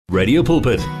Radio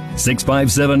Pulpit,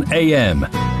 657 AM.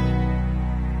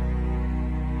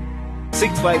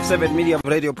 657 Media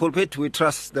Radio Pulpit. We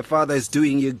trust the Father is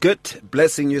doing you good,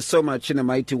 blessing you so much in a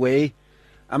mighty way.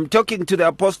 I'm talking to the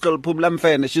Apostle Phumla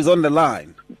Mfene. She's on the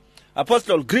line.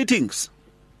 Apostle, greetings.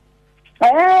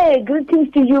 Hey,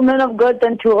 greetings to you, man of God,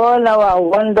 and to all our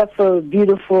wonderful,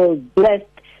 beautiful, blessed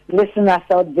listeners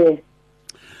out there.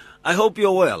 I hope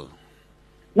you're well.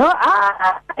 No,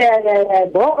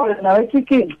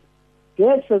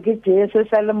 yes, okay,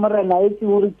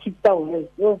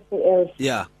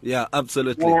 Yeah,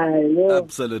 absolutely.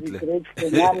 Absolutely.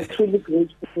 I'm truly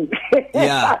grateful.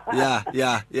 Yeah.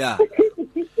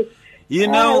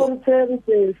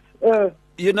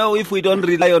 You know, if we don't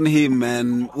rely on him,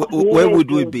 man, where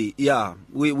would we be? Yeah,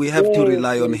 we have to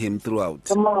rely on him throughout.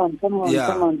 Come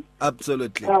on.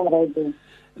 Absolutely. All right, then.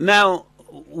 Now,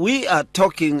 we are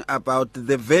talking about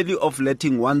the value of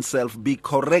letting oneself be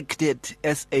corrected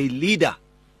as a leader.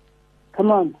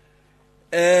 Come on.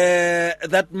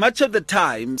 That much of the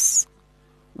times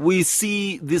we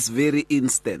see this very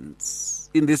instance,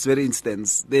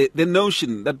 the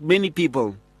notion that many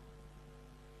people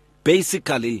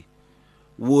basically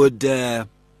would let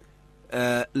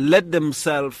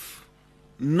themselves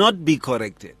not be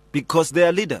corrected because they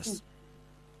are leaders.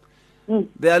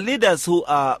 They are leaders who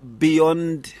are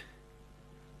beyond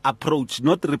approach,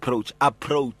 not reproach,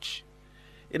 approach.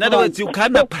 In other words, you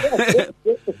can't approach them.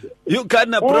 You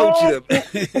can't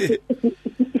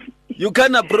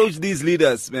approach these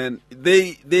leaders, man.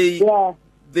 They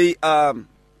are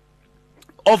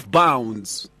off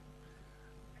bounds.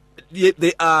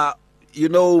 They are,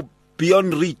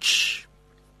 beyond reach.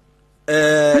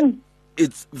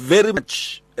 It's very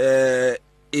much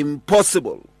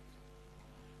impossible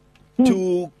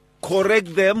to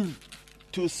correct them,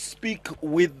 to speak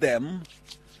with them,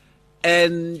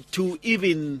 and to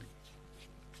even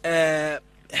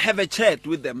have a chat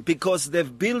with them, because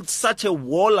they've built such a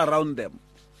wall around them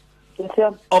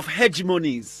of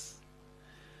hegemonies,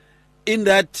 in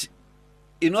that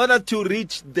in order to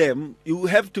reach them, you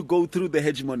have to go through the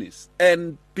hegemonies.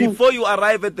 And before you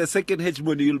arrive at the second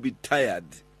hegemony, you'll be tired.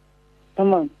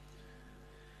 Come on.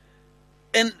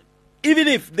 And even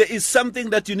if there is something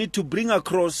that you need to bring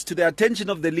across to the attention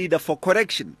of the leader for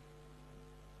correction,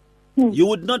 you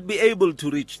would not be able to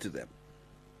reach to them.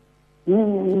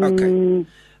 Okay.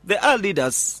 There are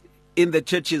leaders in the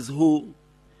churches who,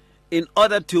 in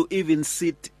order to even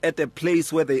sit at a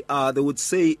place where they are, they would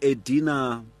say a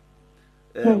dinner,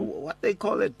 what they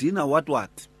call a dinner, what?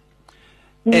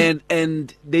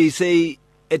 And they say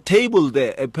a table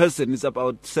there, a person is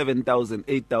about 7,000,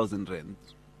 8,000 rand.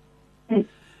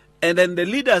 And then the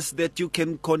leaders that you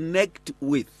can connect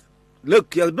with,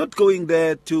 look, you're not going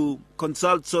there to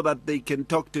consult so that they can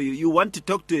talk to you. You want to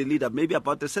talk to a leader maybe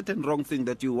about a certain wrong thing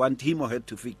that you want him or her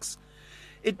to fix.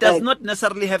 It does not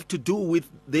necessarily have to do with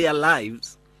their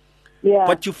lives,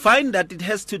 but you find that it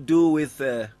has to do with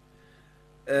some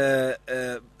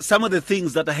of the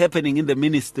things that are happening in the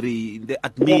ministry, in the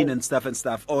admin and stuff,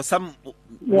 or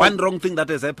one wrong thing that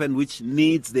has happened which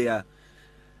needs their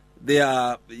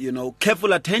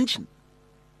careful attention.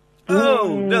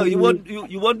 Oh no, you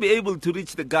won't be able to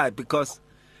reach the guy, because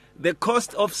the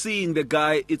cost of seeing the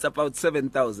guy is about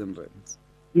 7,000 rands.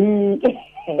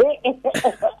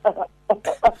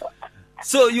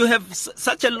 So you have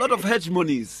such a lot of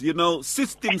hegemonies,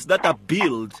 systems that are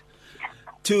built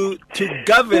to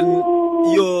govern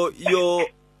your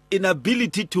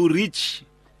inability to reach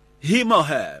him or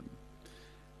her.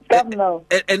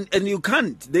 And you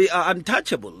can't. They are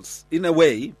untouchables in a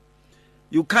way.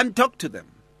 You can't talk to them.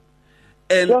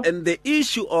 And the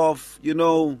issue of,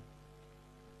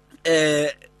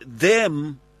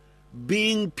 them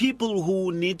being people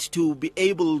who need to be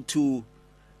able to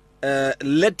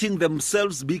letting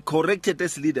themselves be corrected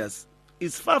as leaders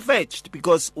is far-fetched,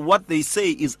 because what they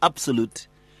say is absolute,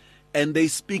 and they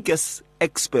speak as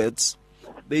experts.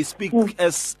 They speak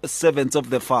as servants of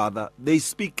the Father. They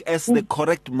speak as the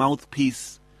correct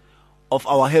mouthpiece of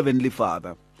our Heavenly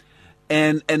Father.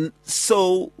 And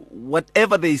so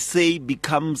whatever they say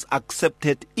becomes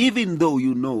accepted, even though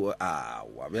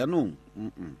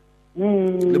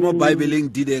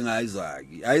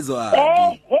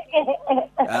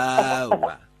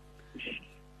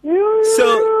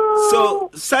So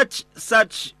such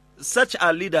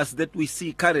are leaders that we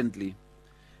see currently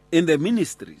in the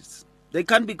ministries. They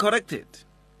can't be corrected.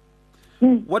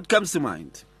 What comes to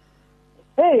mind?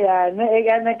 Because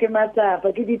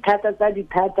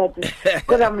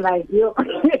I'm like,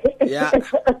 Yeah,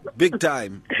 big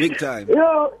time.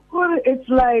 It's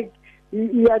like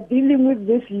you are dealing with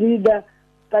this leader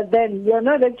but then you're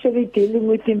not actually dealing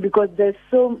with him because there's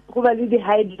so the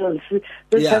hydros.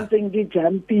 There's something they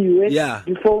jump you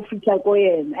before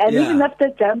and even after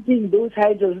jumping those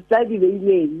hydros,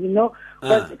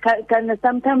 But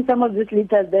sometimes some of these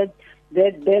leaders that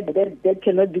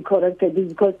cannot be corrected is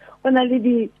because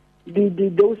only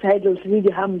those hydros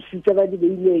really harms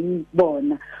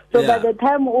born. So by the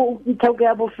time we talk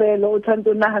about fellow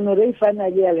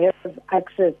finally have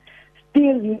access,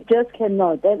 still you just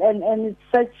cannot. And it's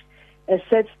such a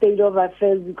sad state of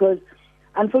affairs because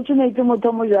unfortunately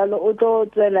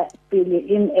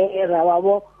in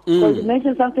era because you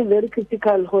mentioned something very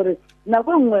critical. Now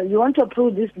when you want to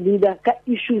approve this leader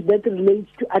issues that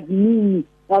relates to admin,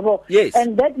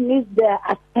 and that needs their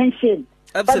attention.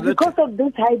 Absolutely. But because of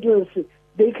these hydros,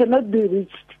 they cannot be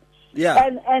reached.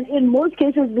 And in most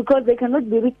cases, because they cannot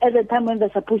be reached at the time when they're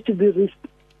supposed to be reached.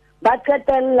 But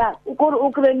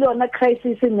on a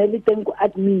crisis in everything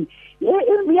admin.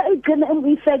 It can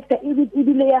affect the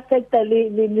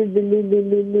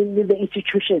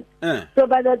institution. So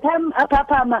by the time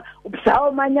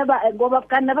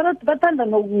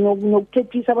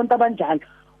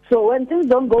so when things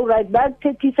don't go right, that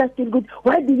teachers are still good.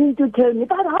 Why didn't you tell me?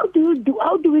 But how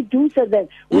do we do so then?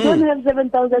 We don't have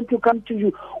 7,000 to come to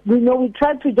you. We know we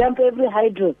try to jump every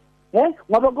hydro. Around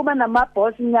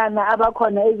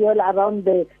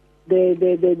the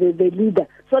leader.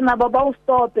 So now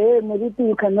stop, Murutu,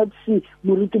 you cannot see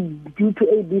Murutu due to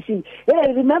ABC.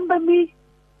 Hey, remember me?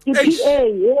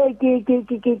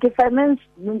 Finance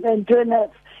and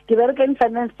journals,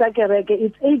 finance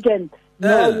it's agent.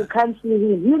 No, you can't see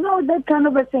him. You know, that kind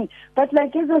of a thing. But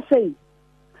like as I say,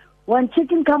 when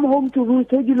chicken come home to roost,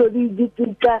 this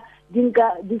is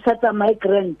a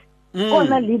migrant.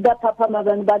 On a leader, Papa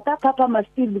Magan, but that Papa must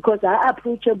still because I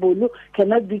approachable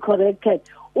cannot be corrected.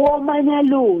 Oh, man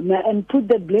alone, and put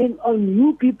the blame on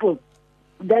you people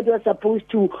that were supposed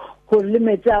to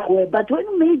limit away. But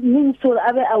when made means so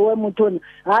our moton,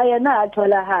 I am not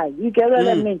high. You get what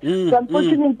I mean? So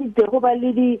unfortunately,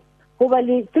 the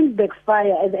overly things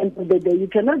backfire at the end of the day. You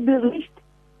cannot be reached,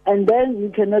 and then you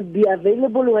cannot be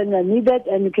available when you're needed,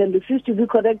 and you can refuse to be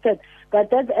corrected.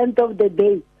 But at the end of the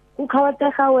day, things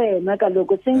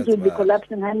will be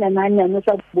collapsing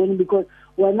because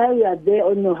now you are there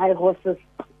on your high horses.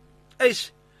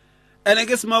 And I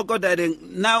guess more God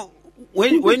now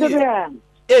when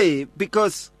you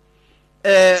because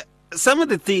some of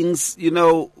the things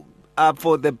are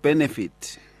for the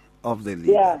benefit of the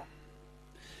leader.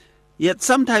 Yet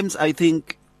sometimes I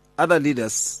think other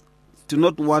leaders do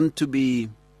not want to be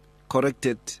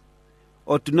corrected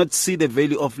or do not see the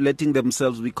value of letting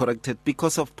themselves be corrected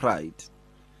because of pride.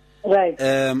 Right.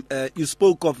 You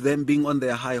spoke of them being on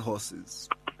their high horses.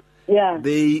 Yeah.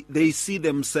 They see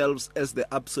themselves as the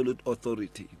absolute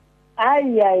authority.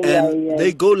 And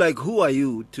they go like, who are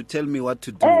you to tell me what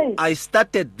to do? I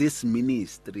started this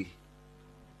ministry.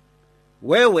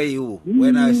 Where were you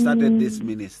when I started this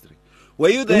ministry? Were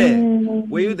you there?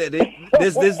 Were you there?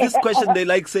 There's this question they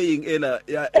like saying,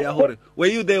 were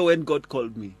you there when God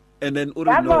called me? And then Uri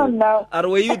no. Or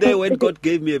were you there when God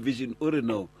gave me a vision? Uri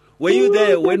no. Were you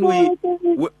there when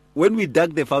we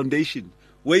dug the foundation?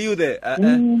 Were you there?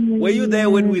 Were you there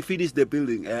when we finished the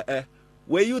building?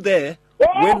 Were you there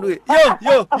when we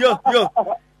yo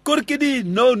Kurkidi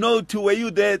no to were you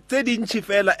there?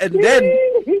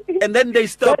 And then they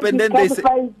stop and then they say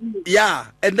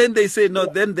and then they say no,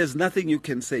 then there's nothing you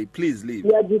can say. Please leave.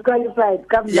 Yeah, disqualified.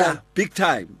 Come down. Big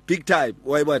time.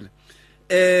 Why what?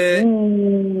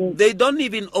 They don't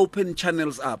even open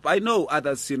channels up. I know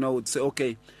others, would say,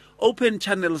 okay, open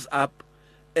channels up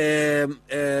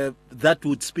that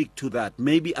would speak to that.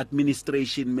 Maybe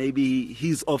administration, maybe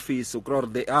his office. Or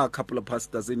there are a couple of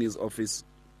pastors in his office,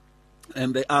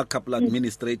 and there are a couple of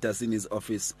administrators in his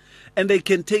office, and they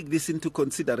can take this into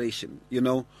consideration,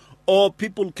 Or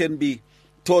people can be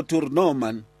taught, or no,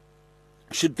 man,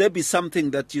 should there be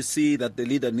something that you see that the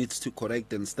leader needs to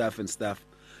correct and stuff,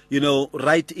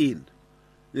 write in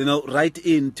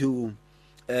to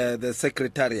the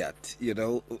secretariat,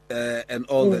 and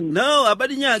all that. No,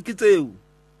 abadinya kiteu.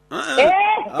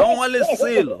 I don't want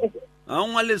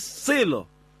to silo.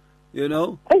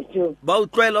 Ba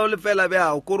utlwela o le fela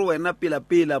ba o kore wena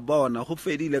pila bona go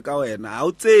fedile ka wena a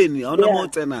o tseni a ona mo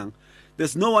tsenang.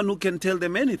 There's no one who can tell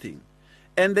them anything,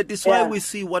 and that is why we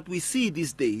see what we see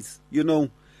these days.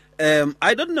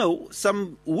 I don't know,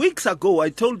 some weeks ago I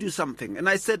told you something, and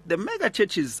I said the mega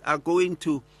churches are going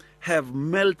to have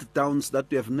meltdowns that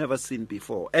we have never seen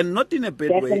before, and not in a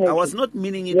bad way. I was not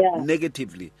meaning it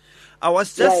negatively. I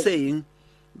was just saying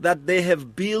that they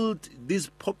have built these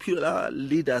popular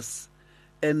leaders,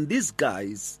 and these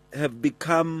guys have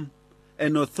become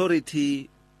an authority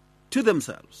to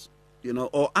themselves,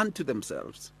 or unto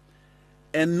themselves,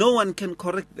 and no one can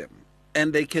correct them,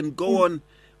 and they can go on.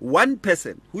 One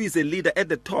person who is a leader at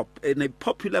the top and a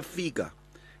popular figure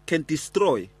can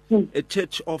destroy a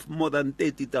church of more than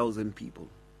 30,000 people.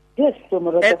 Yes,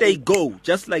 at a go,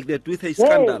 just like that, with a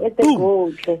scandal.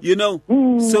 Boom.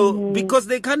 So because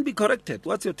they can't be corrected.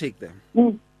 What's your take there?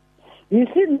 You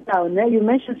see now, you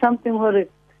mentioned something where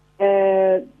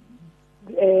at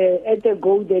a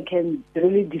go they can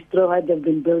really destroy what they've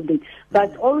been building.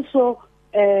 But also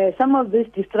some of this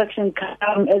destruction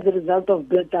come as a result of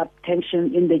built-up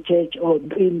tension in the church or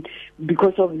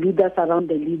because of leaders around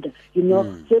the leader.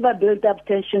 So about built-up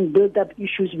tension, built-up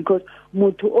issues because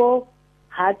mutuo.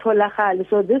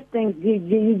 So these things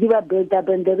they were built up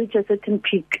and they reach a certain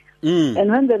peak. And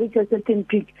when they reach a certain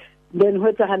peak, then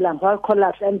what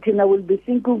collapse and Tina will be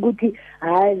thinking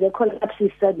the collapse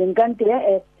is sudden.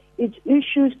 It's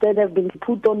issues that have been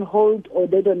put on hold or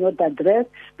they do not address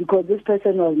because this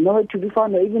person was nowhere to be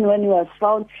found, or even when he was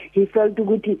found, he felt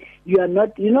good. You are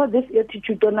not, this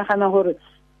attitude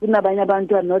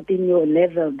abantu are not in your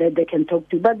level that they can talk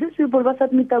to. But these people are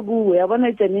submitting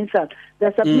it's an insult.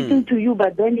 They're submitting to you,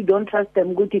 but then you don't trust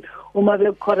them.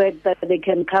 Correct that they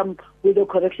can come with a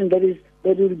correction that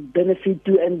will benefit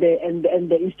you and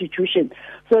the institution.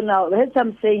 So now, as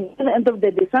I'm saying, at the end of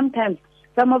the day, sometimes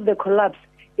some of the collapse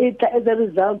is as a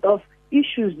result of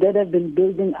issues that have been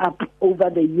building up over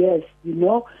the years,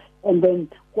 and then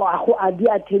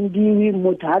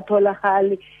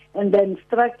and then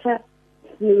structure.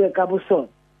 What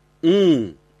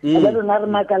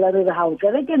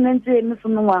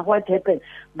happened?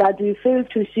 But we fail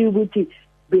to see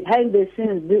behind the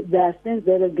scenes there are things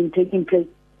that have been taking place.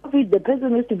 The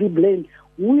person is to be blamed.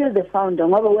 We are the founder.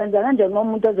 Rightfully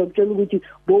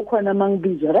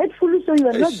so, you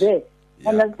are not there.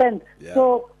 Understand? Yeah.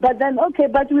 So, but then,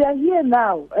 but we are here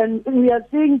now, and we are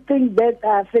seeing things that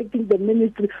are affecting the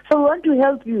ministry. So we want to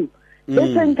help you.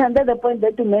 That's the point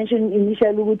that you mentioned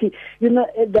initially.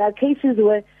 There are cases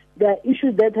where there are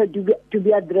issues that have to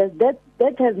be addressed. That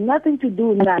has nothing to do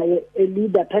with a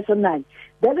leader personally.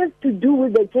 That has to do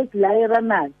with the church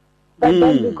layeranal. But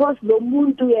then because the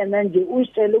muntu yenanje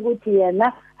ushele ukuthi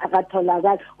yena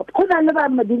akatholakala.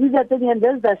 And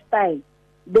that's the style.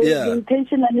 They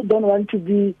intentionally don't want to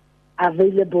be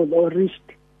available or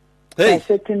reached by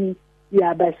certain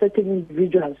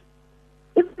individuals.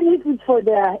 Even if it's for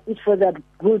their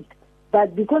good,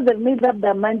 but because they've made up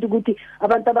their mind to go to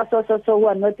abantu who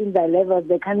are not in their level,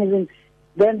 they can't even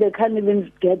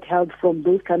get help from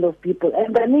those kind of people.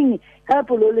 And I mean,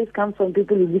 help will always come from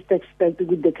people who least expect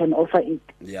they can offer it.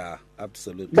 Yeah,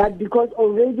 absolutely. But because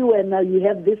already when now you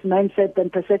have this mindset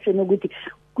and perception of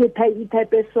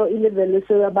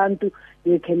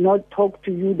they cannot talk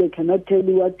to you, they cannot tell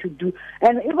you what to do.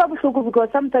 And because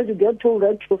sometimes you get told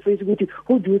right to your face,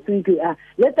 who do you think you are?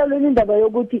 Let alone but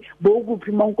the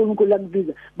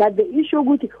issue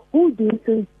who do you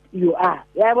think you are?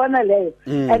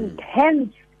 And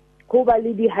hence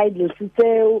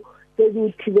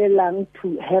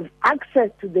to have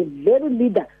access to the very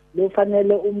leader who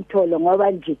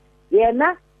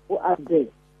are there.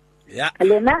 Yeah.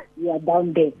 Elena, you are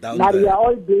down there. Now we are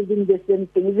all building the same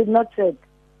thing. Is it not said?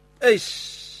 Hey.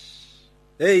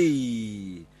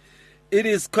 It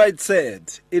is quite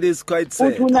sad. It is quite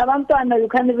sad. You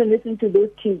can't even listen to those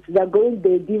kids. They're going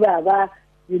the diva, but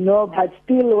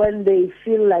still when they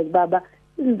feel like Baba,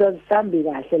 isn't that something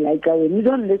like when you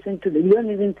don't listen to them, you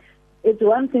don't even. It's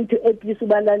one thing to but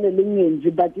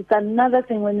it's another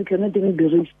thing when you cannot even be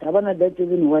reached. I want that's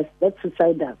even worse. That's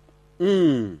suicidal.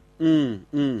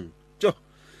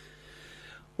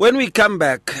 When we come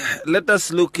back, let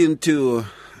us look into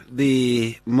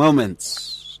the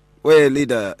moments where a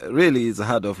leader really is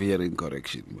hard of hearing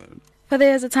correction. For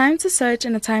there is a time to search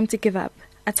and a time to give up,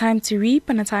 a time to reap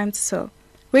and a time to sow.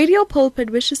 Radio Pulpit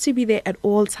wishes to be there at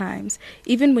all times,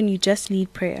 even when you just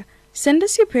need prayer. Send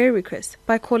us your prayer request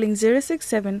by calling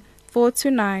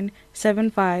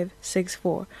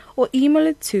 067-429-7564 or email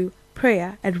it to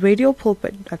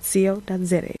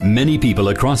prayer@radiopulpit.co.za. Many people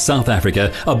across South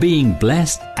Africa are being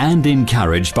blessed and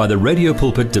encouraged by the Radio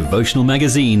Pulpit devotional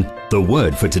magazine, The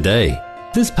Word for Today.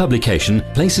 This publication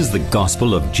places the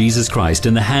gospel of Jesus Christ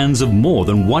in the hands of more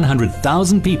than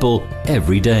 100,000 people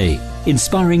every day,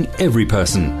 inspiring every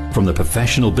person, from the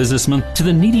professional businessman to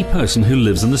the needy person who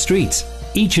lives on the streets.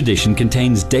 Each edition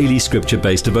contains daily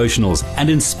scripture-based devotionals and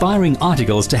inspiring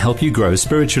articles to help you grow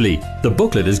spiritually. The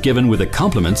booklet is given with the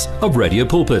compliments of Radio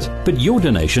Pulpit, but your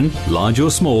donation, large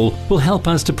or small, will help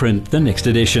us to print the next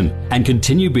edition and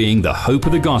continue being the hope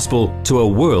of the gospel to a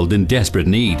world in desperate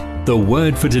need. The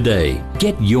Word for Today.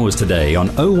 Get yours today on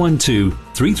 012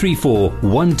 334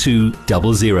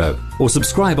 1200 or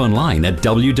subscribe online at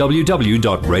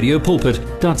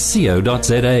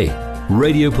www.radiopulpit.co.za.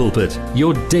 Radio Pulpit,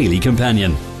 your daily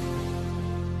companion.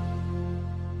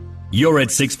 You're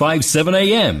at 657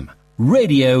 AM.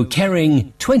 Radio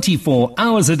carrying 24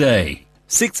 hours a day.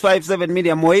 657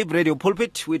 Medium Wave, Radio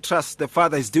Pulpit. We trust the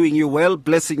Father is doing you well,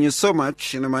 blessing you so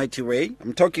much in a mighty way.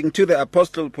 I'm talking to the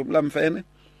Apostle Phumla Mfene,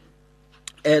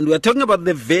 and we're talking about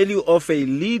the value of a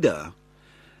leader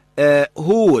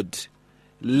who would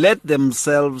let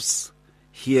themselves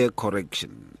hear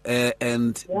correction.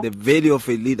 The value of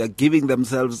a leader giving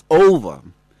themselves over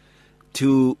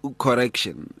to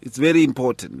correction. It's very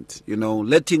important,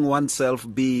 letting oneself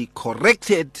be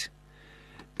corrected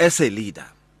as a leader.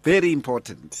 Very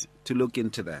important to look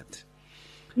into that.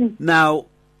 Now,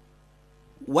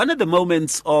 one of the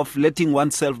moments of letting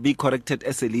oneself be corrected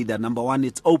as a leader, number one,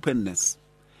 it's openness.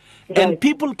 Right. And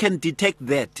people can detect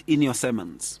that in your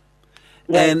sermons.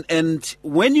 Right. And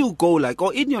when you go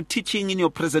or in your teaching, in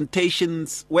your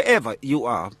presentations, wherever you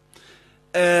are,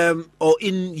 or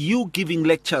in you giving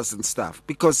lectures and stuff,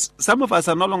 because some of us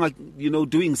are no longer,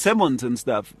 doing sermons and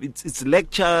stuff. It's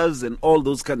lectures and all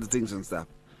those kinds of things and stuff.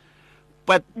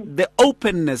 But the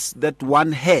openness that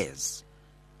one has,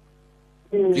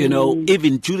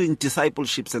 even during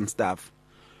discipleships and stuff,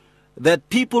 that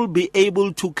people be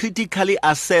able to critically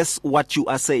assess what you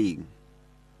are saying.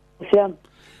 Yeah.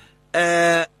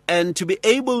 And to be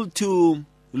able to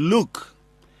look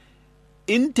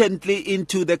intently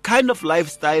into the kind of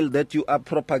lifestyle that you are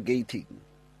propagating.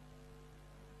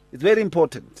 It's very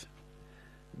important.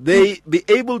 They be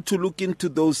able to look into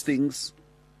those things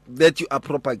that you are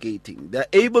propagating. They're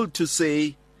able to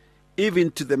say,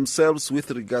 even to themselves with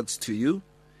regards to you,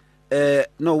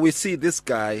 no, we see this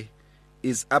guy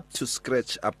is up to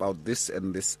scratch about this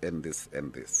and this and this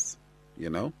and this,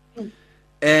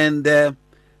 And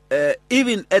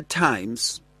even at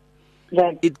times,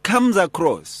 right. It comes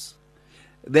across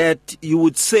that you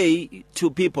would say to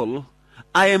people,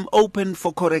 I am open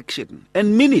for correction,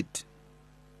 and mean it.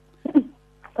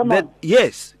 Come on.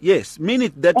 Yes, mean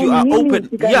it that you are open.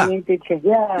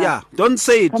 Yeah. Don't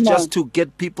say it just to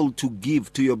get people to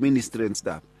give to your ministry and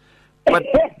stuff. But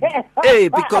hey,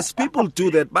 because people do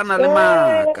that.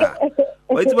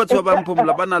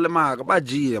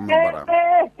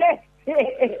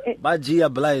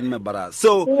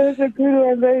 So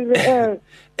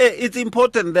it's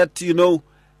important that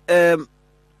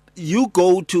you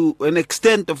go to an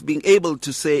extent of being able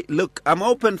to say, look, I'm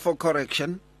open for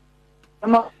correction.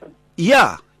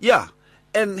 Yeah,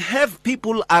 and have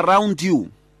people around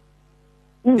you.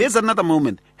 Here's another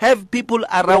moment. Have people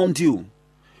around you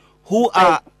who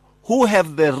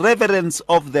have the reverence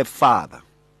of the Father.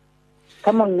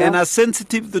 Come on now. And are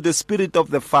sensitive to the Spirit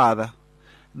of the Father,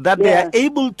 that they are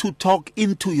able to talk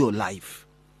into your life.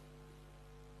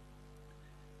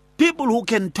 People who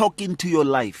can talk into your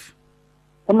life.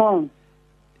 Come on.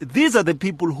 These are the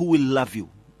people who will love you.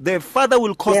 The Father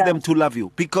will cause them to love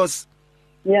you, because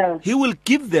He will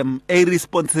give them a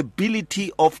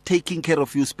responsibility of taking care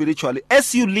of you spiritually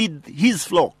as you lead His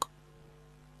flock.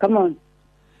 Come on.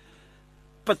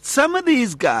 But some of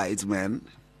these guys, man,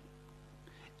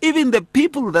 even the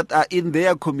people that are in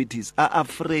their committees are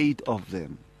afraid of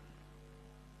them.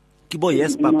 Kibo,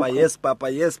 yes, Papa, yes,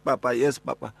 Papa, yes, Papa, yes,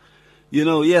 Papa.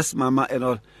 Yes, Mama, and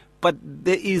all. But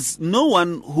there is no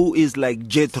one who is like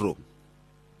Jethro.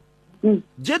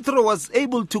 Jethro was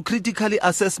able to critically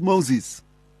assess Moses.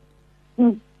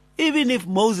 Even if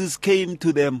Moses came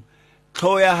to them,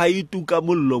 Jethro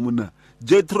No.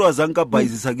 Jethro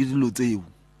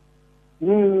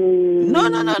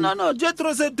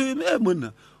said to him, hey,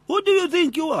 Muna, who do you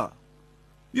think you are?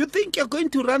 You think you're going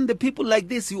to run the people like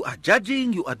this? You are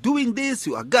judging, you are doing this,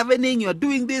 you are governing, you are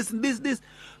doing this and this.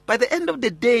 By the end of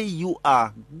the day, you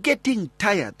are getting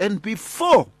tired. And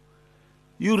before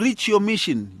you reach your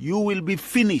mission, you will be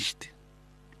finished.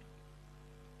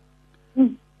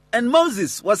 And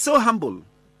Moses was so humble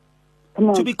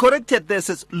to be corrected there.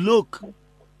 Says, look,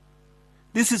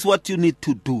 this is what you need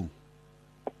to do.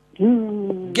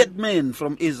 Get men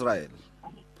from Israel,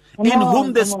 in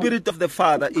whom the Spirit of the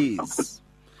Father is,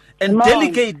 and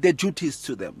delegate the duties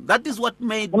to them. That is what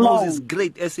made Moses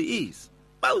great as he is.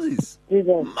 Moses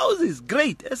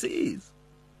great as he is.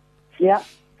 Yeah.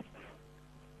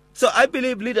 So I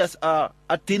believe leaders are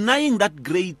denying that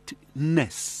great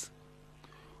onus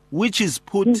which is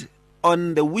put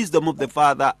on the wisdom of the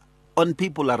Father on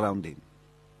people around him.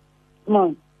 Come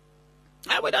on.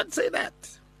 I would not say that.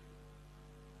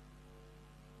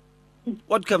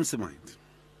 What comes to mind?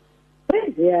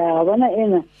 Yeah, I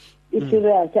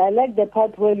like the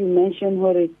part where you mentioned,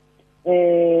 Hori,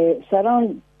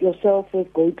 surround yourself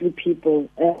with godly people.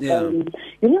 You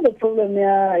know the problem,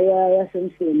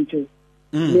 too.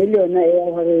 He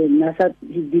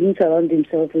didn't surround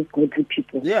himself with godly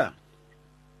people. Yeah.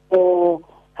 So,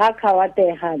 there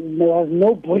was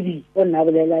nobody on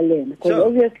Nabulela land. Because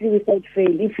obviously, without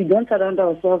fail, if we don't surround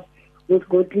ourselves with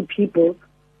godly people,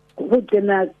 who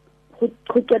cannot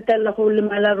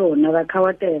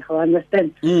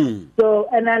understand? So,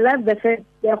 and I love the fact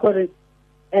that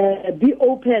be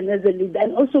open as a leader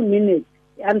and also mean it.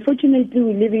 Unfortunately,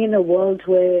 we're living in a world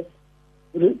where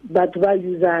but why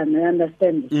use I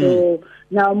understand. So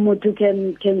now Mutu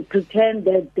can pretend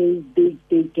that they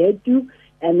get you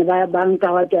and via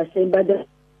banka what you're saying, but the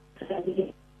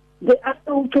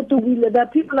after the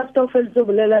people after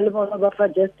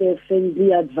just a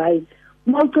friendly advice.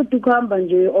 Multi to come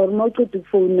or multi to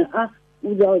phone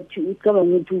without you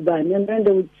come to ban, and then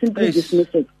they would simply dismiss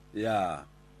it. Yeah.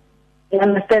 I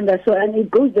understand that. So, and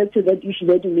it goes back to that issue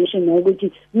that you mentioned, which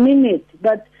is mean it,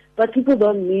 but people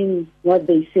don't mean what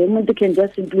they say. They can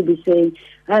just simply be saying,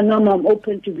 I know I'm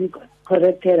open to be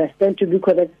corrected, I stand to be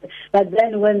corrected. But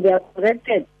then when they are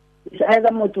corrected, it's either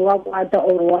Motuwata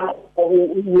or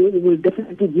we will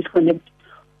definitely disconnect.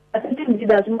 I think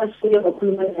it has much say of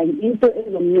into a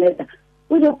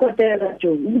because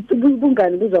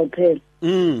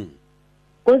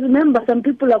remember, some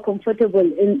people are comfortable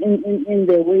in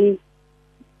the way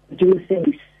do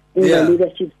things in the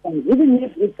leadership side, even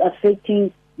if it's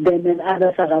affecting them and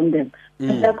others around them.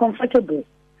 And they're comfortable.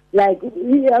 Like,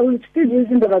 I was still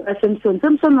using the word Samson.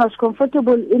 Samson was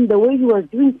comfortable in the way he was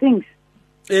doing things.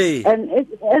 Hey. And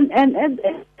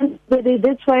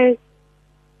that's why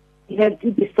he had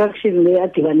destruction there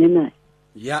at Ivanena.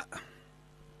 Yeah.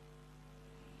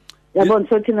 Some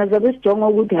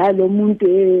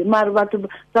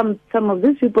of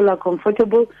these people are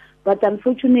comfortable, but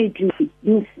unfortunately,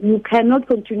 you cannot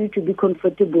continue to be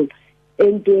comfortable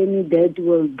into any that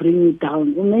will bring you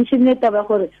down. You mentioned that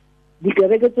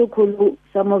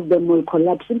some of them will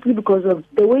collapse simply because of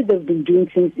the way they've been doing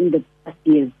things in the past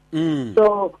years.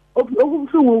 So,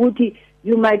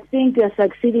 you might think you're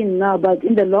succeeding now, but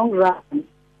in the long run,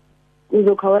 we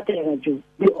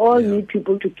all need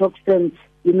people to talk sense.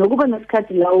 You know,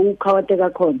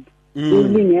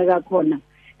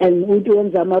 and we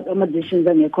do some decisions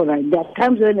and correct. There are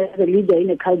times when as a leader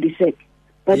in a cul-de-sac,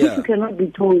 but if you cannot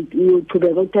be told, you to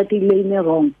the rotating lane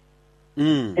wrong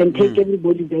and take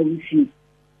everybody there with you.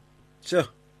 Sure.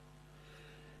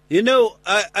 You know,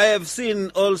 I have seen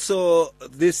also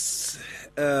this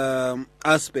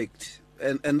aspect,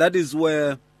 and that is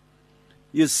where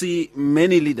you see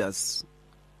many leaders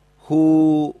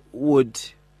who would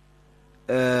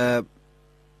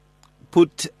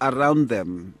put around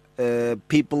them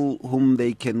people whom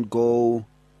they can go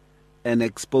and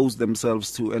expose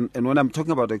themselves to. And when I'm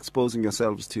talking about exposing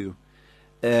yourselves to,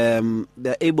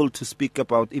 they're able to speak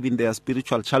about even their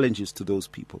spiritual challenges to those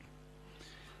people.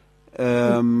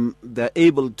 They're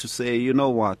able to say, you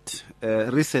know what,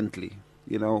 recently,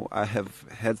 you know, I have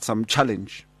had some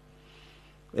challenge,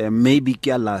 maybe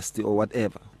care last or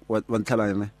whatever,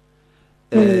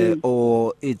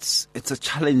 or it's a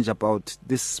challenge about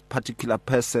this particular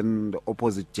person, the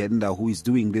opposite gender, who is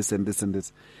doing this and this and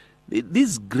this.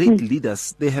 These great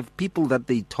leaders, they have people that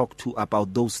they talk to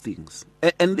about those things,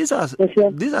 and these are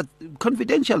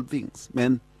confidential things,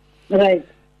 man. Right.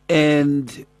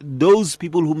 And those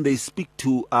people whom they speak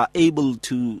to are able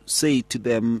to say to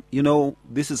them, you know,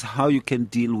 this is how you can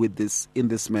deal with this in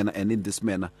this manner and in this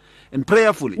manner. And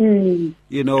prayerfully,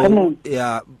 you know,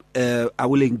 I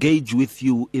will engage with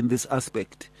you in this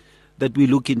aspect, that we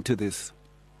look into this.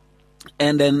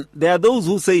 And then there are those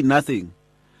who say nothing.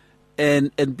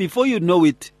 And before you know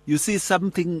it, you see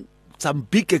some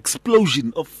big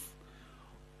explosion of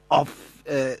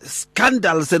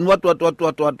scandals and what,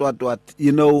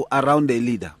 you know, around a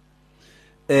leader.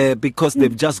 Because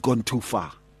they've just gone too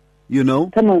far, you know.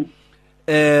 Come on.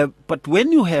 But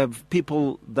when you have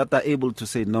people that are able to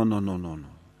say,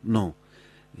 no,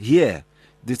 here,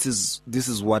 this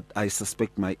is what I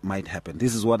suspect might happen.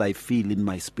 This is what I feel in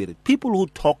my spirit. People who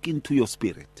talk into your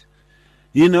spirit,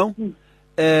 you know,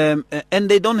 and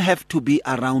they don't have to be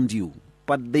around you,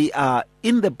 but they are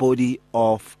in the body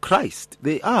of Christ.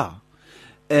 They are.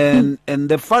 And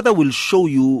the Father will show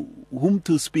you whom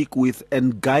to speak with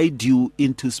and guide you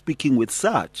into speaking with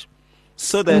such,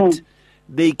 so that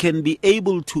they can be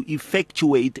able to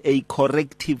effectuate a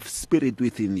corrective spirit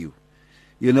within you.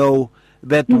 You know,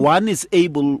 that one is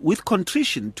able, with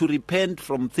contrition, to repent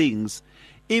from things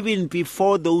even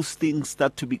before those things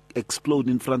start to explode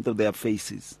in front of their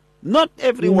faces. Not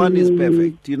everyone is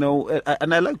perfect, you know,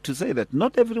 and I like to say that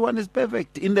not everyone is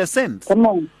perfect in the sense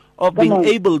of being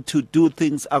able to do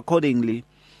things accordingly.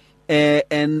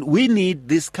 And we need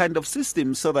this kind of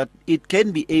system so that it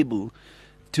can be able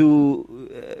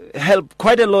to help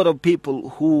quite a lot of people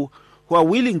who are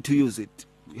willing to use it.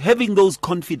 Having those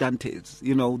confidantes,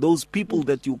 you know, those people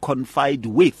that you confide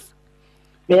with.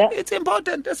 Yeah. It's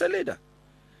important as a leader.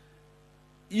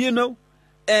 You know,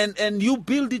 and you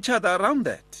build each other around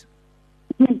that.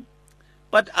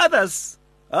 But others,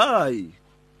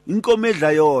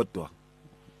 inkomedla yodwa.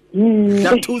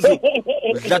 Dlathuza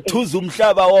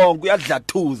umhlaba wonke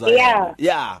uyadlathuza.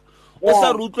 Yeah.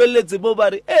 Osarutleletse mo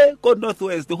bare ko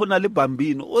Northwest go na le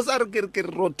Bambino. Osare ke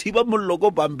rothiba mollo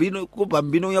ko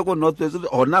Bambino ya ko Northwest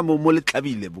hona mo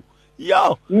letlhabile bo.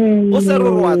 Yo. Osare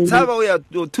wa tshaba o ya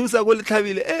thusa ko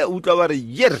letlhabile utlwa bare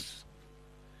yes.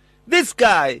 This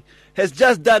guy has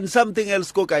just done something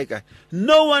else.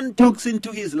 No one talks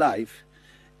into his life,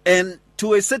 and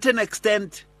to a certain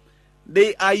extent,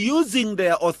 they are using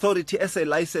their authority as a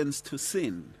license to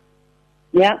sin.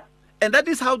 Yeah. And that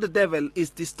is how the devil is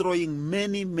destroying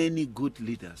many, many good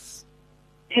leaders.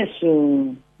 Yes,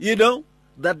 sir. You know,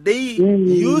 that they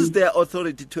use their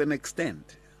authority to an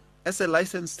extent as a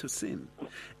license to sin.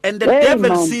 And the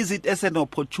devil sees it as an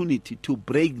opportunity to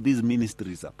break these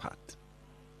ministries apart.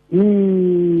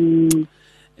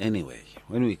 Anyway,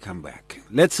 when we come back,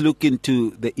 let's look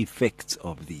into the effects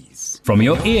of these. From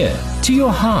your ear to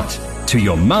your heart to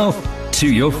your mouth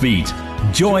to your feet.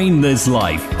 Join this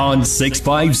life on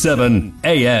 657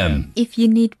 AM. If you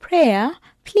need prayer,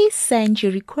 please send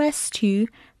your request to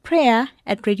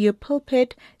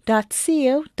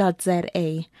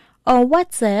prayer@radiopulpit.co.za or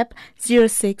WhatsApp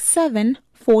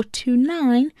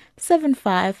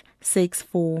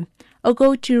 067-429-7564. Or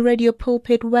go to Radio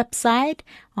Pulpit website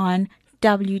on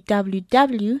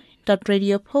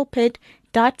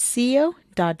www.radiopulpit.co.za.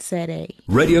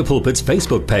 Radio Pulpit's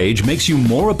Facebook page makes you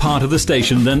more a part of the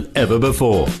station than ever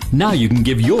before. Now you can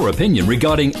give your opinion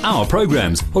regarding our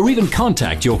programs or even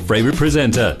contact your favorite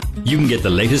presenter. You can get the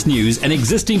latest news and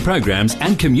existing programs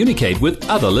and communicate with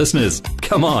other listeners.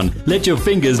 Come on, let your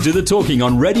fingers do the talking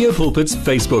on Radio Pulpit's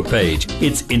Facebook page.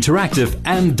 It's interactive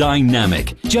and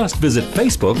dynamic. Just visit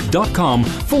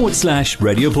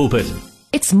facebook.com/Radio Pulpit.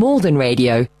 It's more than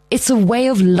radio. It's a way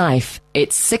of life.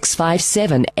 It's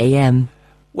 657 AM.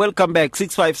 Welcome back,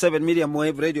 657 Medium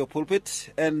Wave Radio Pulpit.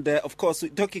 And of course,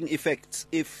 we're talking effects.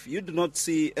 If you do not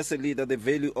see as a leader the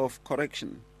value of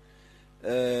correction,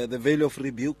 the value of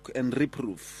rebuke and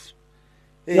reproof,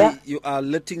 you are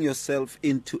letting yourself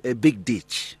into a big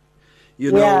ditch.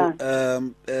 You know,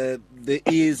 there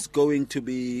is going to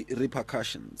be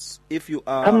repercussions. If you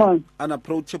are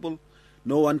unapproachable,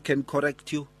 no one can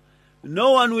correct you.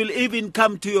 No one will even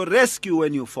come to your rescue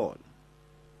when you fall.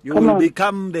 You will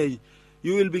become a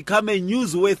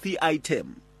newsworthy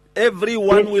item.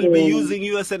 Everyone will be using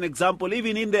you as an example,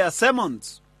 even in their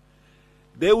sermons.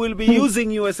 They will be using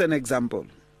you as an example.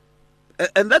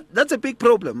 And that's a big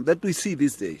problem that we see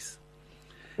these days.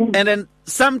 And then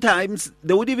sometimes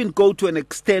they would even go to an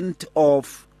extent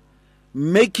of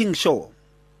making sure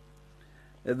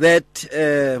that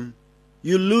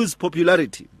you lose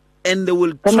popularity. And they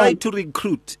will try to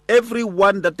recruit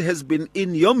everyone that has been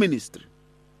in your ministry.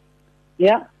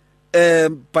 Yeah.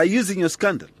 By using your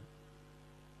scandal.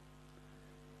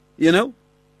 You know?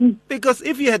 Because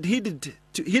if you had heeded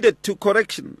to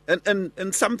correction,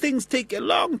 and some things take a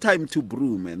long time to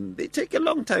brew, man. They take a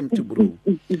long time to brew.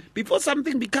 Before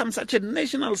something becomes such a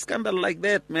national scandal like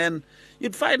that, man,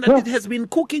 you'd find that it has been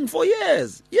cooking for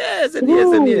years. Years and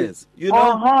years and years. You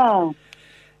know?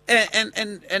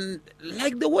 And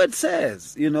like the word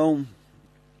says, you know,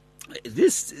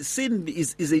 this sin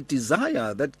is a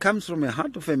desire that comes from the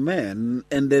heart of a man,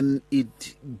 and then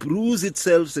it brews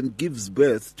itself and gives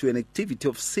birth to an activity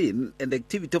of sin, and the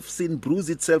activity of sin brews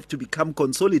itself to become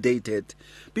consolidated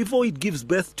before it gives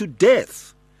birth to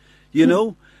death, you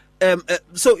know.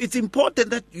 So it's important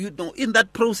that, you know, in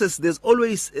that process, there's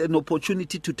always an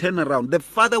opportunity to turn around. The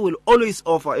Father will always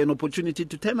offer an opportunity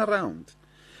to turn around.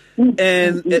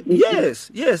 And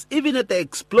yes, even at the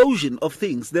explosion of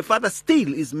things, the Father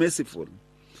still is merciful.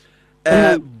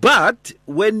 But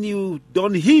when you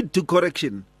don't heed to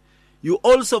correction, you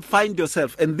also find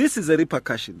yourself, and this is a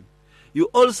repercussion, you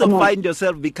also find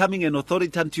yourself becoming an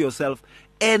authority unto yourself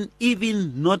and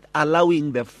even not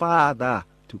allowing the Father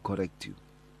to correct you.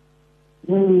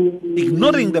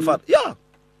 Ignoring the Father. Yeah,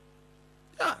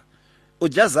 o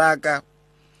jazaka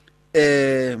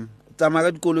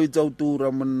tamaga dikolo itsa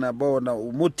utura monna bona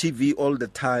mo TV all the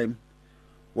time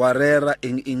warera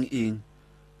ing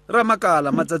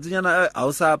ramakala matsatsinyana a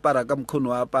o sa apara ka mkhono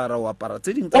wa apara wa apara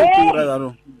tse ding tsa utura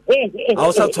yano a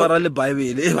o sa tshwara le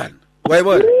Bible bana wa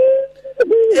ibona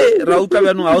ra utlwa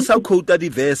bjanong a o sa quote di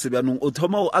verse bjanong o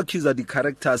thoma o accuse di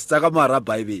characters tsa ka mara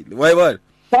Bible wa ibona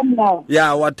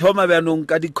ya wa thoma bjanong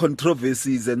ka di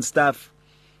controversies and stuff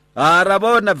ra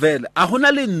bona vele a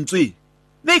hona le ntswe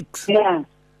nix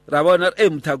rabona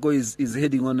mthako is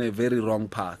heading on a very wrong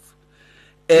path.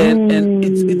 And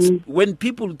it's when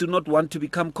people do not want to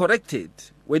become corrected.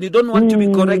 When you don't want to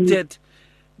be corrected,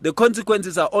 the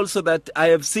consequences are also that I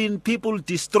have seen people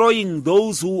destroying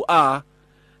those who are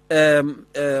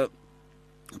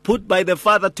put by the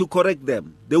Father to correct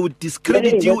them. They would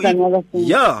discredit you.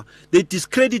 They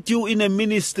discredit you in a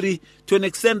ministry to an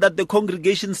extent that the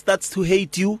congregation starts to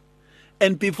hate you.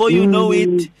 And before you know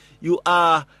it, you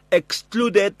are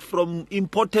excluded from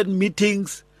important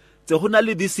meetings. So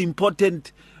only this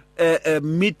important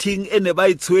meeting in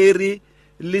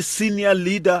a senior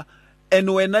leader,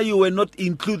 and when you were not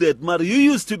included, Mar, you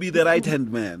used to be the right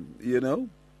hand man, you know.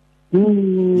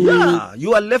 Yeah,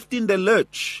 you are left in the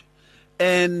lurch,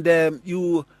 and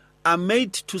you are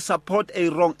made to support a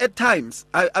wrong. At times,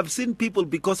 I've seen people,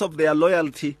 because of their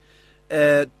loyalty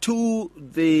to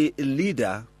the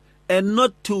leader and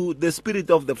not to the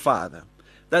Spirit of the Father,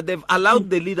 that they've allowed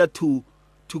the leader to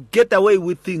get away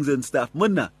with things and stuff.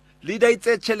 Mona, leader it's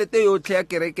a chelete yo tlea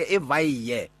kereke e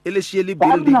vaiye. Ele sheli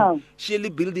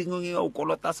building o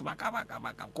kolotas baka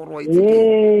koro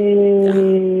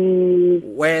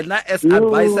when as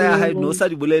advisor I know sa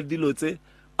di bolel dilo tse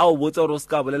a o botsa ro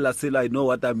ska bolela sela I know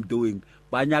what I'm doing.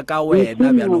 Banya ka wena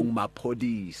byanong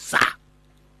maphodisa.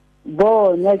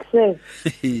 Bo next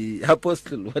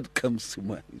Apostle, what comes to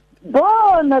mind?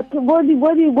 Bo na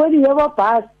body ever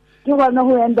pass. You want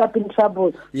who end up in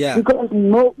trouble. Yeah. Because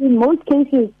in most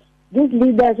cases, these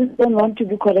leaders don't want to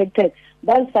be corrected.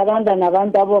 That's around and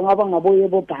around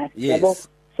abo pass. Yes.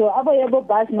 So abo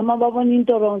pass, no matter what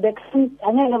into wrong, they can't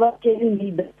never tell you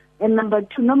leader. And number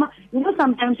two,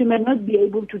 sometimes you may not be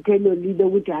able to tell your leader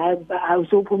which I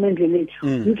so relate.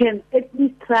 You can at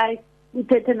least try to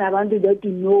turn around that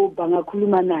you know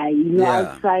bangakuluma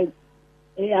naye,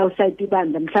 outside the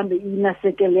band, inner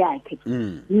circle,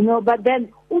 you know. But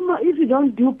then, if you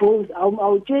don't do both,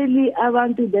 I'll tell you, I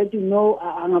want to that you know,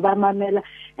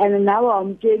 and now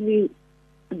I'm telling you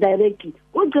directly.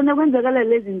 What's going to when the girl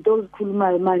is in those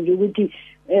kulma manje with the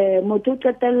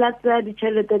motokatela the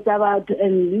chelete about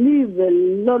and leave a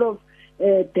lot of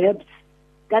debts.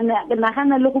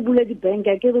 Kana loku bule di bank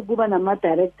akere kuba na ma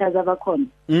directors abakhona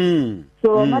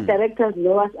so ma directors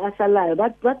lo asalayo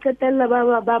but qetella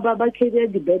ba carry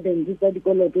the burden tsa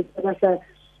dikoloto tsa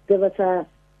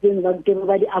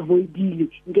ba di avoidile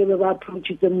ngebe ba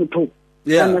approach tse motho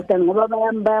understand ngoba ba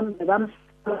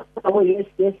yes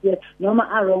no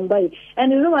are wrong by.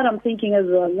 And you know what I'm thinking as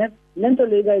well, mental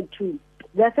leader too.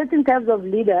 There are certain types of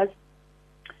leaders.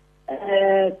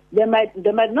 They might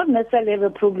not necessarily have a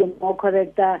problem or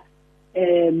correct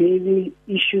maybe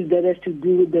issues that has to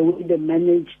do with the way they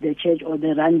manage the church or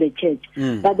they run the church.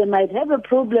 But they might have a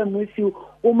problem with you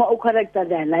or correct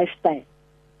their lifestyle.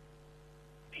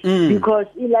 Because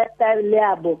lifestyle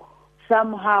liable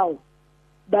somehow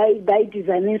by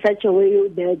designing such a way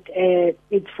that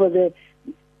it's for the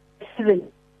 7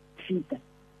 feet.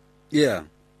 Yeah.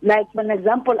 Like, for an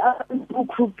example, who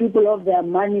group people of their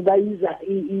money by use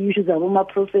issues of my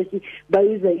prophecy, by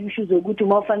use issues of good to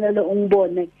Mofanele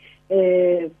Umbone,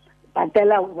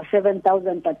 Patella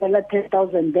 7,000, Patella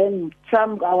 10,000, then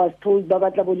some I was told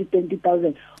Babataboli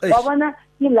 20,000. Babana,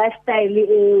 he lifestyle,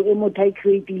 emotai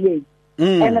creative.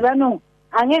 And I don't know,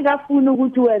 I never funu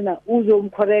gutuena, Uzum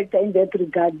correct in that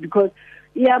regard because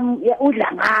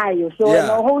Udlangayo, so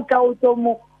no hotel.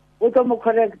 Utomo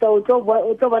correct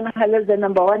Utobana is the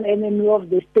number one enemy of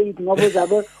the state. Enemy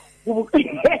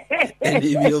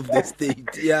of the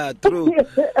state. Yeah, true.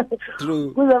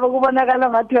 True.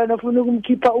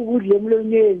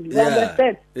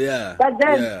 Understand? Yeah. But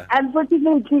then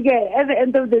unfortunately at the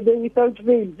end of the day without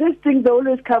fail, these things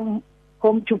always come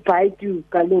home to bite you,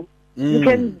 Kalu. You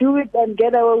can do it and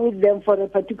get away with them for in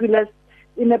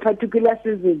a particular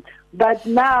season. But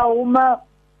now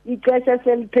ikesha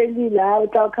seliphelile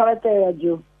utawukhabatela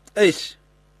jo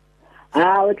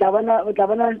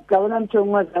utabona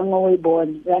mthongo zango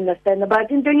uyibona, you understand.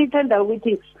 But into ngithanda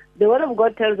ukuthi the word of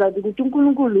God tells us ukuthi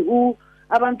uNkulunkulu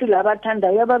abantu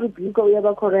labathanda uyabarebuka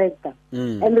uyabacorrecta.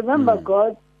 And remember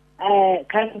God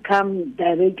can't come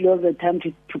directly all the time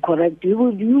to correct you. He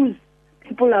will use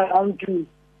people around you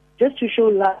just to show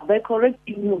love by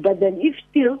correcting you. But then if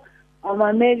still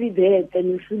I'm merely there, then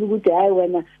you feel good.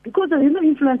 Because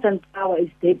influence and power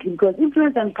is deadly. Because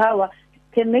influence and power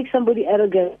can make somebody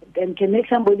arrogant and can make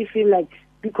somebody feel like,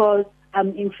 because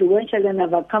I'm influential and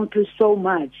I've accomplished so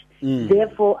much,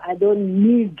 therefore I don't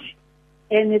need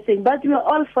anything. But we are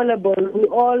all fallible. We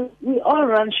all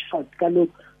run short, Kalu.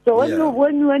 So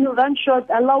when you run short,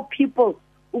 allow people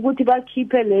who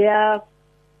keep a layer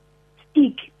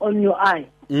stick on your eye.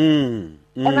 And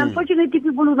unfortunately,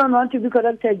 people who don't want to be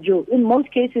corrected, Joe, in most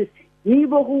cases,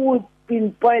 people who would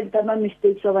pinpoint the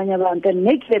mistakes of Anyabant and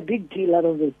make a big deal out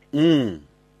of it.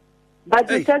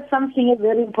 But you said something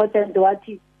very important,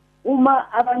 Wati. You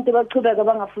at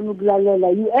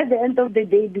the end of the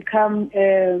day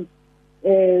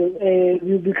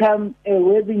you become a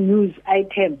worthy news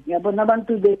item. You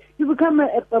become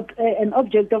an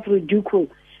object of ridicule.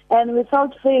 And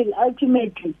without fail,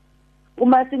 ultimately,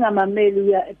 we are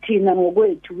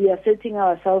setting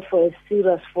ourselves for a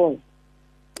serious fall.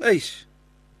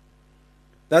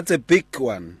 That's a big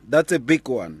one.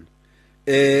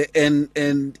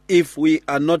 And if we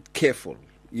are not careful,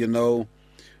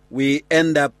 we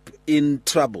end up in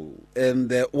trouble.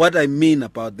 And what I mean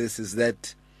about this is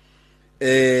that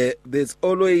there's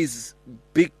always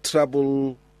big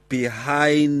trouble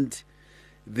behind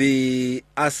the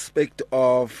aspect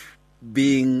of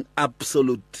being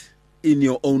absolute in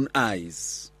your own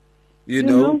eyes.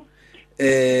 If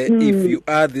you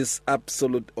are this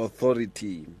absolute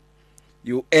authority,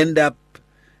 you end up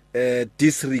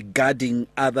disregarding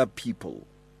other people.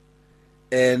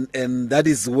 And that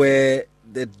is where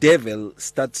the devil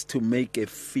starts to make a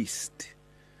feast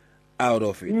out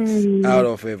of it, out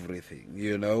of everything,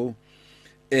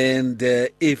 And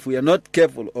if we are not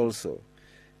careful also,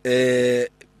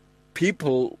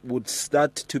 people would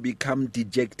start to become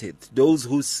dejected. Those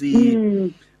who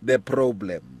see the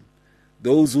problem,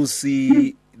 those who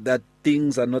see that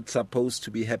things are not supposed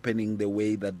to be happening the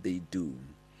way that they do,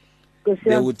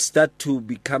 they would start to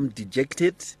become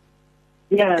dejected,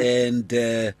 and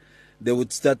they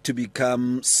would start to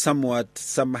become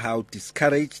somehow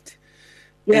discouraged,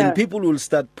 and people will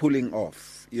start pulling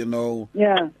off, getting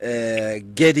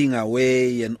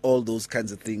away and all those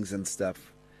kinds of things and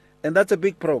stuff. And that's a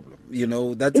big problem,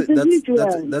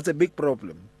 that's a big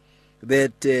problem.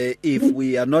 That if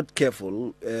we are not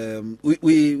careful,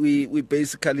 we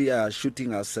basically are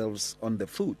shooting ourselves on the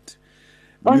foot.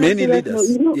 Many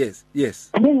leaders,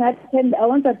 yes. I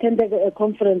once attended a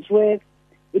conference where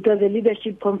it was a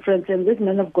leadership conference, and this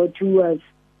man of God who was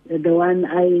the one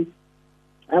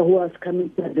who was coming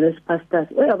to address pastors.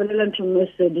 I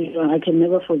can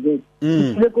never forget.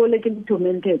 They go like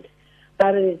tormented,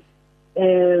 but they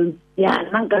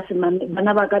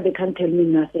can't tell me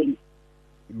nothing.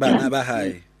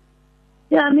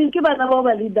 Yeah, I mean, the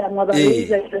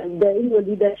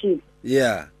leadership.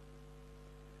 Yeah.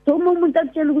 So they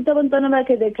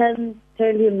can't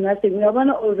tell him nothing. We are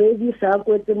already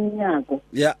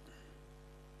yeah.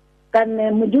 Can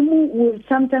Mujumu will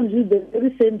sometimes use the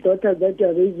very same daughter that you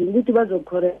are raising, which was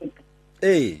correct.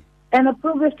 Hey. And a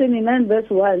Proverbs 29 verse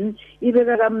 1, it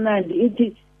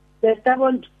is the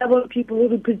stubborn people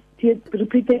who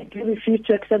repeatedly refuse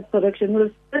to accept correction will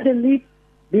suddenly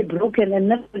be broken and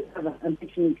never recover.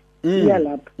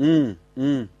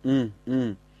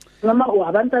 Mama,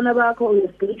 abantwana bakho, your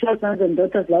spiritual sons and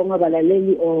daughters,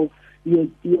 or your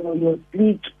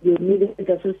clique, your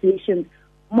military associations,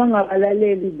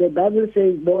 the Bible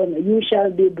says, you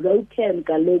shall be broken,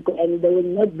 and there will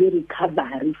not be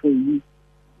recovery for you.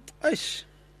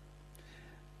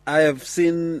 I have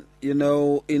seen,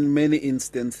 in many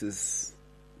instances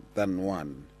than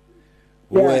one,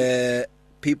 where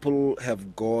people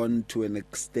have gone to an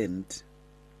extent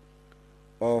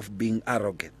of being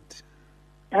arrogant.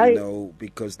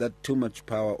 Because that too much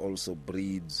power also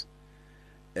breeds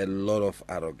a lot of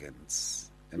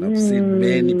arrogance. And I've seen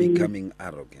many becoming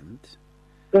arrogant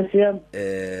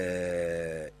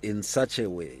in such a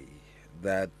way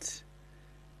that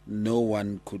no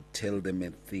one could tell them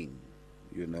a thing,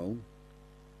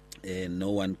 and no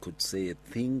one could say a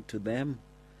thing to them,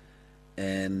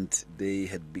 and they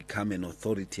had become an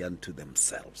authority unto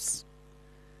themselves.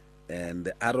 And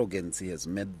the arrogance has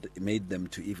made them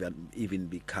to even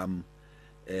become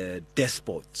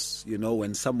despots.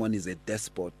 When someone is a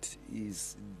despot,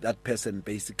 that person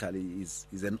basically is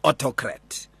an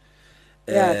autocrat.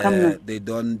 They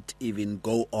don't even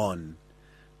go on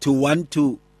to want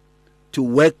to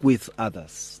work with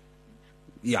others.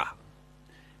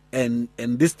 And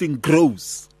this thing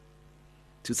grows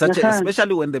to such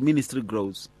especially when the ministry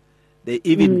grows, they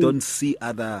even don't see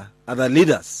other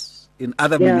leaders in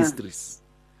other ministries.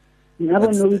 I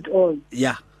don't know it all.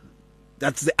 Yeah.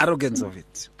 That's the arrogance of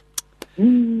it.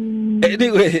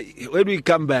 Anyway, when we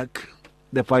come back,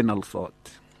 the final thought.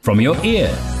 From your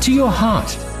ear to your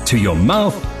heart, to your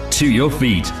mouth, to your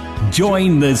feet.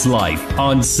 Join this life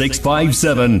on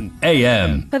 657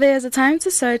 AM. For there is a time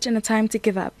to search and a time to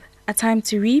give up, a time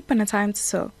to reap and a time to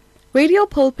sow. Radio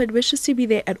Pulpit wishes to be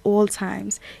there at all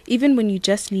times, even when you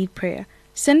just need prayer.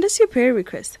 Send us your prayer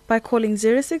request by calling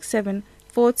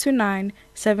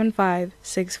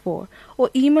 067-429-7564 or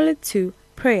email it to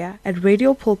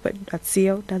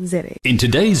prayer@radiopulpit.co.za. In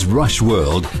today's rush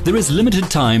world, there is limited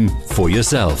time for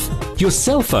yourself. Your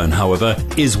cell phone, however,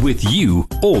 is with you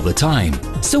all the time.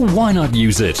 So why not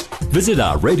use it? Visit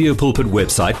our Radio Pulpit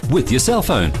website with your cell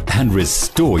phone and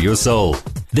restore your soul.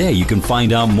 There you can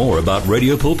find out more about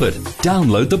Radio Pulpit.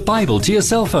 Download the Bible to your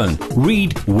cell phone.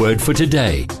 Read Word for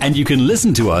Today. And you can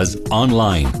listen to us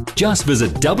online. Just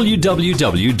visit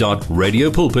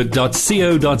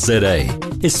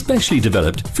www.radiopulpit.co.za. Especially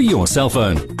developed for your cell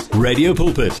phone. Radio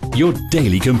Pulpit, your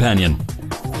daily companion.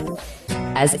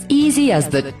 As easy as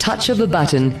the touch of a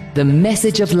button, the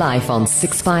message of life on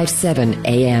 657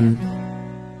 AM.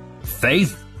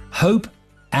 Faith, hope,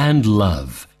 and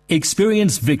love.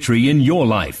 Experience victory in your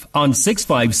life on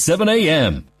 657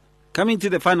 AM. Coming to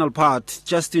the final part,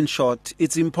 just in short,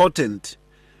 it's important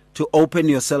to open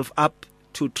yourself up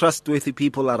to trustworthy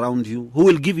people around you who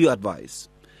will give you advice.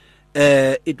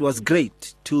 It was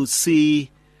great to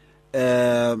see,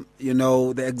 the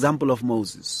example of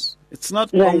Moses. It's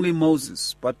not only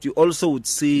Moses, but you also would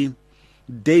see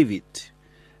David,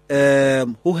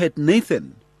 who had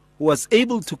Nathan, who was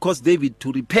able to cause David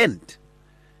to repent.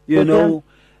 We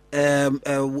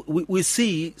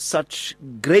see such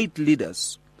great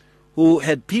leaders who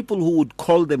had people who would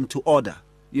call them to order,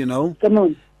 Come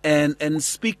on. and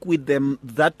speak with them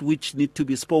that which need to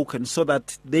be spoken so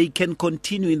that they can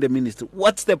continue in the ministry.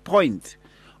 What's the point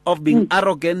of being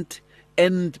arrogant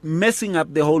and messing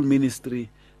up the whole ministry,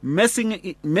 messing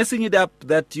it up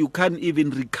that you can't even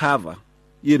recover,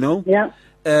 Yeah.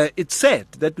 It's sad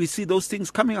that we see those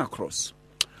things coming across.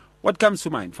 What comes to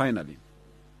mind, finally?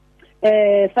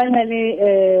 Balaleli,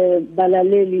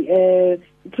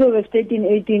 Proverbs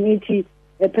 13:18,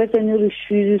 a person who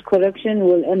refuses correction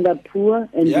will end up poor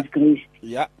and disgraced.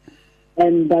 Yeah.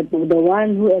 But the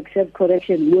one who accepts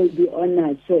correction will be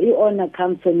honored. So if honor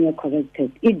comes when you're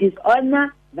corrected. If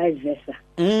dishonor, vice versa.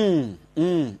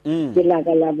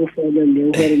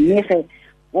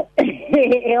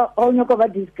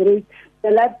 Disgrace.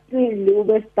 Correct.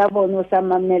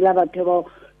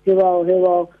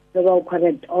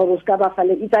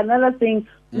 It's another thing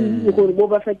but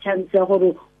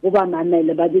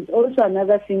it's also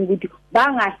another thing with it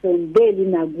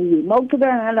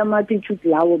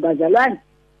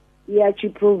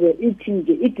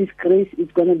disgrace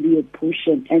is going to be a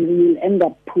portion and we will end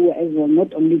up poor as well,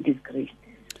 not only disgraced.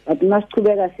 But must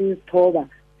corrected,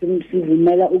 we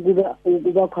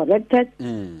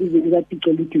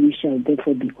shall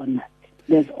therefore be honored.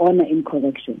 There's honor in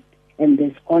correction. And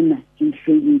there's honor in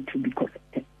failing to be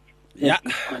corrected. Yeah,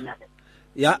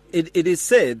 it is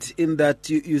said in that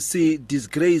you see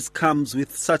disgrace comes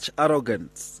with such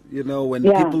arrogance. When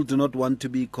people do not want to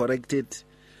be corrected,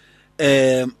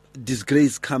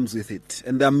 disgrace comes with it.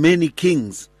 And there are many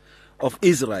kings of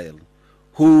Israel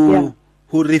who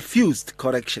refused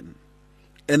correction.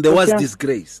 And there was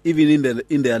disgrace, even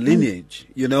in their lineage.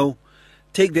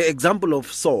 Take the example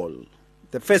of Saul,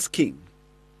 the first king,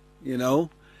 who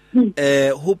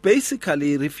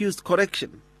basically refused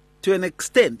correction to an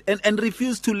extent and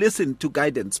refused to listen to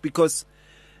guidance because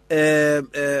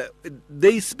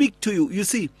they speak to you. You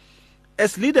see,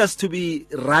 as leaders to be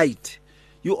right,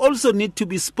 you also need to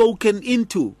be spoken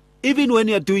into, even when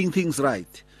you're doing things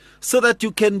right, so that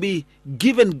you can be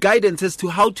given guidance as to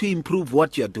how to improve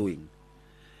what you're doing.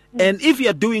 And if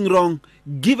you're doing wrong,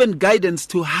 given guidance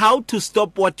to how to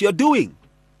stop what you're doing.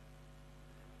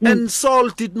 And Saul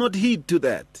did not heed to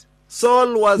that.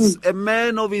 Saul was a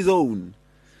man of his own.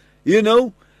 He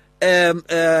was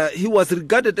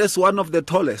regarded as one of the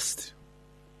tallest.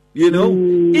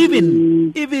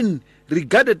 Even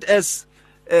regarded as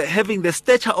having the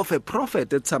stature of a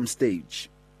prophet at some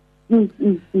stage.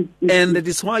 And that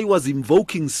is why he was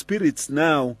invoking spirits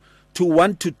now to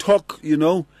want to talk,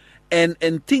 and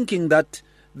thinking that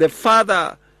the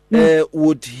father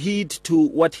would heed to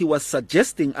what he was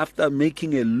suggesting after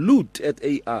making a loot at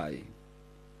AI.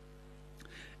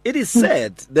 It is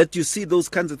sad that you see those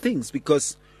kinds of things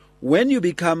because when you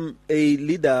become a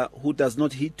leader who does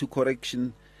not heed to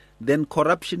correction, then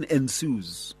corruption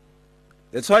ensues.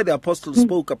 That's why the apostle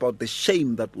spoke about the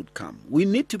shame that would come. We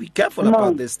need to be careful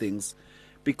about these things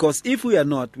Because if we are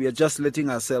not, we are just letting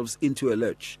ourselves into a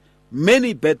lurch.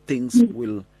 Many bad things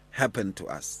will happen to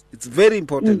us. It's very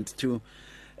important to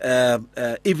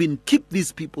even keep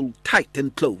these people tight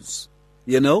and close,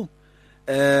 and,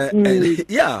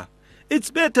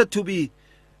 it's better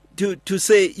to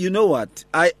say, you know what,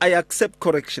 I accept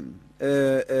correction.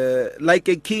 Like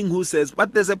a king who says,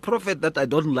 but there's a prophet that I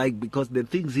don't like because the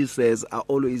things he says are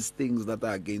always things that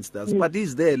are against us. But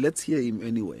he's there, let's hear him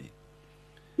anyway.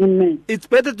 Amen. It's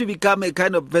better to become a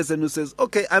kind of person who says,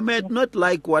 okay, I may not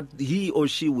like what he or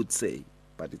she would say,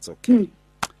 but it's okay.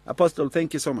 Apostle,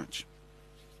 thank you so much.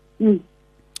 And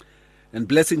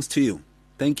blessings to you.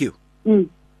 Thank you.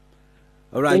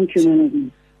 All right. Thank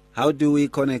you. How do we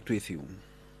connect with you?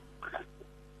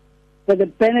 For the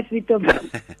benefit of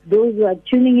those who are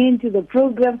tuning in to the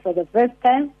program for the first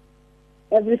time,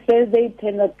 every Thursday,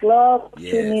 10 o'clock,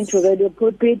 tune in to Radio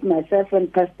Pulpit, myself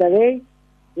and Pastor Ray.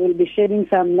 We'll be shedding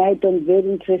some light on very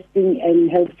interesting and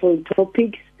helpful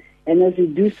topics. And as we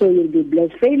do so, you'll be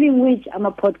blessed. Failing which, I'm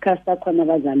a podcaster.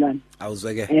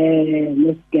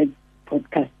 Let's get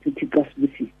podcast to take us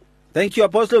with you. Thank you,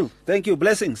 Apostle. Thank you.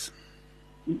 Blessings.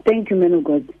 Thank you, man of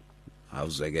God.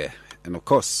 And of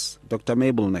course, Dr.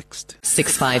 Mabel next.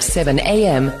 657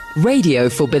 AM, radio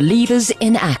for believers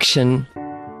in action.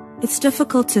 It's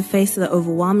difficult to face the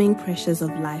overwhelming pressures of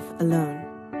life alone.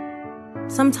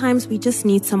 Sometimes we just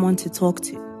need someone to talk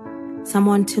to,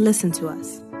 someone to listen to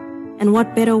us. And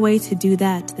what better way to do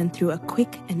that than through a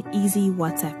quick and easy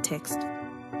WhatsApp text?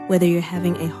 Whether you're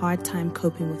having a hard time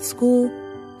coping with school,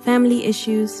 family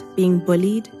issues, being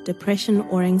bullied, depression,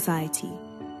 or anxiety,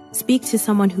 speak to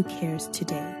someone who cares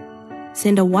today.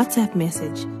 Send a WhatsApp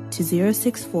message to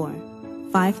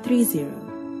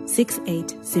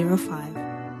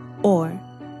 064-530-6805 or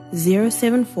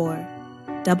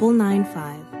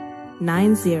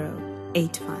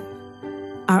 074-995-9085.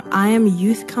 Our I Am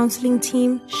Youth Counseling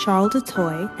team, Charles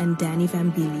DeToy and Danny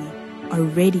Vambili, are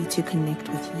ready to connect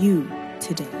with you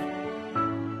today.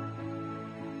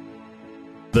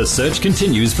 The search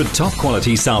continues for top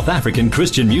quality South African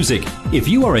Christian music. If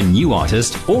you are a new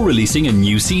artist or releasing a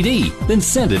new CD, then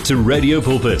send it to Radio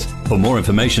Pulpit. For more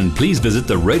information, please visit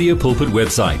the Radio Pulpit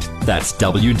website. That's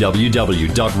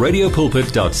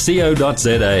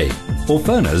www.radiopulpit.co.za. Or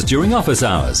phone us during office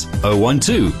hours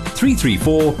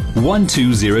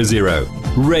 012-334-1200.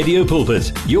 Radio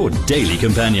Pulpit, your daily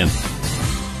companion.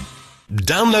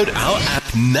 Download our app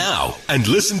now and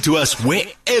listen to us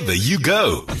wherever you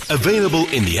go. Available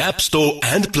in the App Store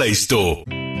and Play Store.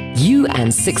 You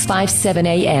and 657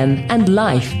 AM and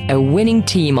life, a winning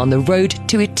team on the road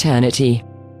to eternity.